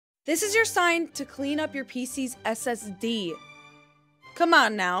This is your sign to clean up your PC's SSD. Come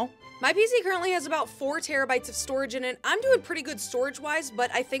on now. My PC currently has about 4 terabytes of storage in it. I'm doing pretty good storage-wise,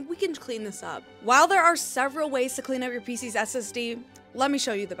 but I think we can clean this up. While there are several ways to clean up your PC's SSD, let me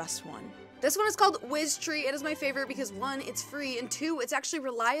show you the best one. This one is called WizTree. It is my favorite because 1, it's free, and 2, it's actually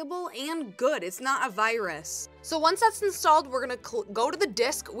reliable and good. It's not a virus. So once that's installed, we're gonna go to the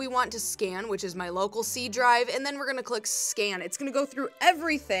disk we want to scan, which is my local C drive, and then we're gonna click scan. It's gonna go through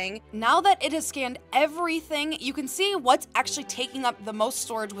everything. Now that it has scanned everything, you can see what's actually taking up the most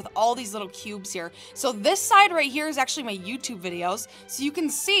storage with all these little cubes here. So this side right here is actually my YouTube videos. So you can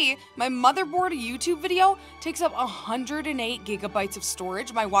see my motherboard YouTube video takes up 108 gigabytes of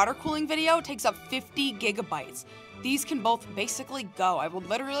storage. My water cooling video takes up 50 gigabytes. These can both basically go. I will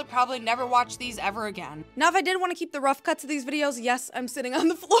literally probably never watch these ever again. Now, if I did want to keep the rough cuts of these videos, yes, I'm sitting on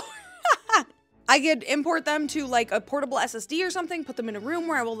the floor. I could import them to like a portable SSD or something, put them in a room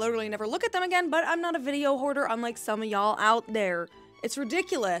where I will literally never look at them again, but I'm not a video hoarder unlike some of y'all out there. It's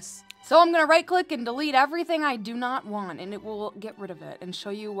ridiculous. So I'm gonna right click and delete everything I do not want, and it will get rid of it and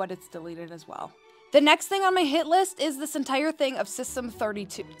show you what it's deleted as well. The next thing on my hit list is this entire thing of System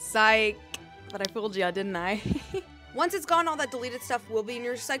 32. Psych. But I fooled ya, didn't I? Once it's gone, all that deleted stuff will be in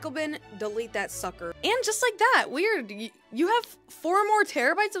your recycle bin. Delete that sucker. And just like that, weird. You have 4 more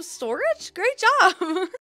terabytes of storage? Great job.